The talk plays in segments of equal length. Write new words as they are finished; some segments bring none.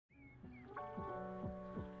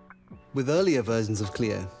With earlier versions of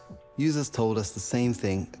Cleo, users told us the same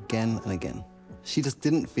thing again and again. She just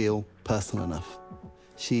didn't feel personal enough.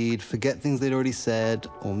 She'd forget things they'd already said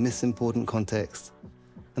or miss important context.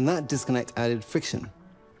 And that disconnect added friction,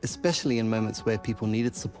 especially in moments where people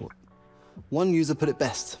needed support. One user put it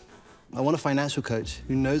best: I want a financial coach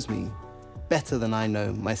who knows me better than I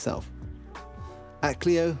know myself. At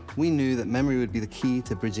Cleo, we knew that memory would be the key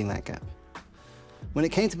to bridging that gap. When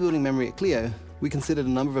it came to building memory at Cleo, we considered a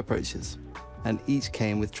number of approaches, and each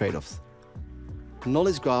came with trade-offs.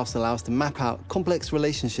 Knowledge graphs allow us to map out complex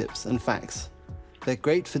relationships and facts. They're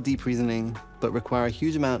great for deep reasoning, but require a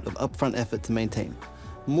huge amount of upfront effort to maintain,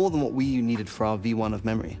 more than what we needed for our V1 of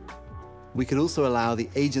memory. We could also allow the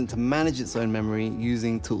agent to manage its own memory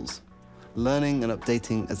using tools, learning and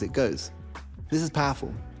updating as it goes. This is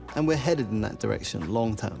powerful, and we're headed in that direction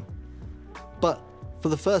long term. But for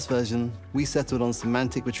the first version, we settled on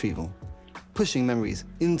semantic retrieval, pushing memories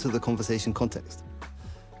into the conversation context.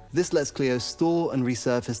 This lets Cleo store and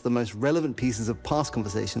resurface the most relevant pieces of past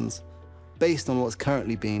conversations based on what's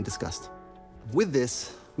currently being discussed. With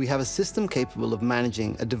this, we have a system capable of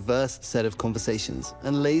managing a diverse set of conversations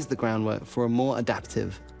and lays the groundwork for a more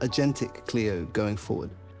adaptive, agentic Cleo going forward.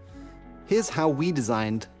 Here's how we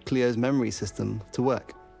designed Cleo's memory system to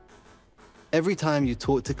work. Every time you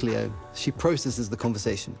talk to Cleo, she processes the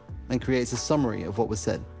conversation and creates a summary of what was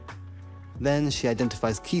said. Then she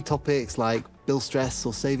identifies key topics like bill stress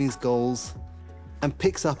or savings goals and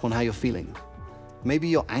picks up on how you're feeling. Maybe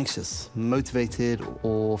you're anxious, motivated,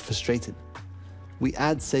 or frustrated. We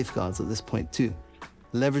add safeguards at this point too,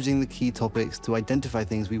 leveraging the key topics to identify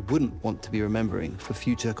things we wouldn't want to be remembering for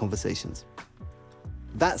future conversations.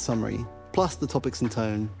 That summary, plus the topics and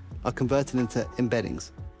tone, are converted into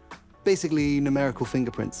embeddings, basically numerical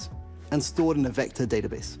fingerprints, and stored in a vector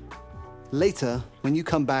database. Later, when you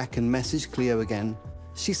come back and message Cleo again,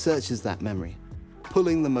 she searches that memory,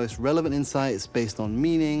 pulling the most relevant insights based on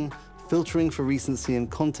meaning, filtering for recency and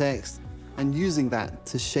context, and using that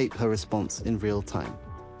to shape her response in real time.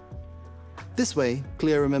 This way,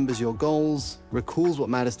 Cleo remembers your goals, recalls what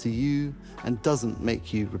matters to you, and doesn't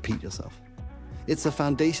make you repeat yourself. It's a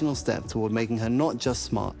foundational step toward making her not just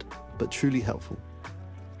smart, but truly helpful.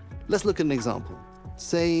 Let's look at an example.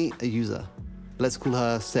 Say a user, let's call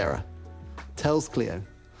her Sarah, tells Cleo,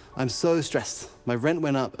 I'm so stressed, my rent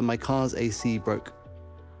went up and my car's AC broke.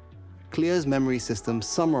 Cleo's memory system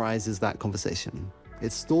summarizes that conversation.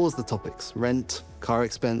 It stores the topics, rent, car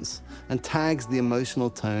expense, and tags the emotional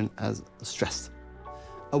tone as stressed.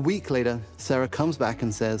 A week later, Sarah comes back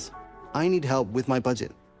and says, I need help with my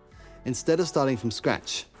budget. Instead of starting from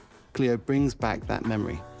scratch, Cleo brings back that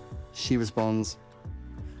memory. She responds,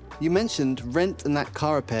 you mentioned rent and that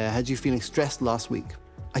car repair had you feeling stressed last week.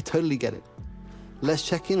 I totally get it. Let's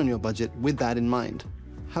check in on your budget with that in mind.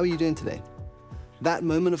 How are you doing today? That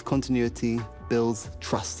moment of continuity builds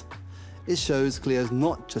trust. It shows Cleo's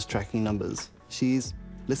not just tracking numbers, she's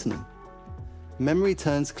listening. Memory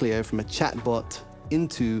turns Cleo from a chatbot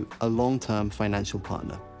into a long-term financial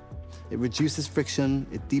partner. It reduces friction,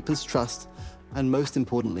 it deepens trust, and most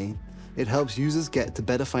importantly, it helps users get to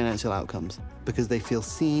better financial outcomes because they feel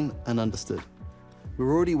seen and understood.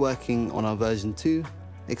 We're already working on our version 2,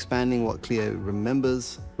 expanding what Cleo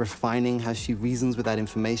remembers, refining how she reasons with that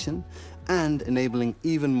information, and enabling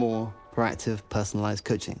even more proactive, personalized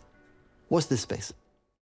coaching. Watch this space.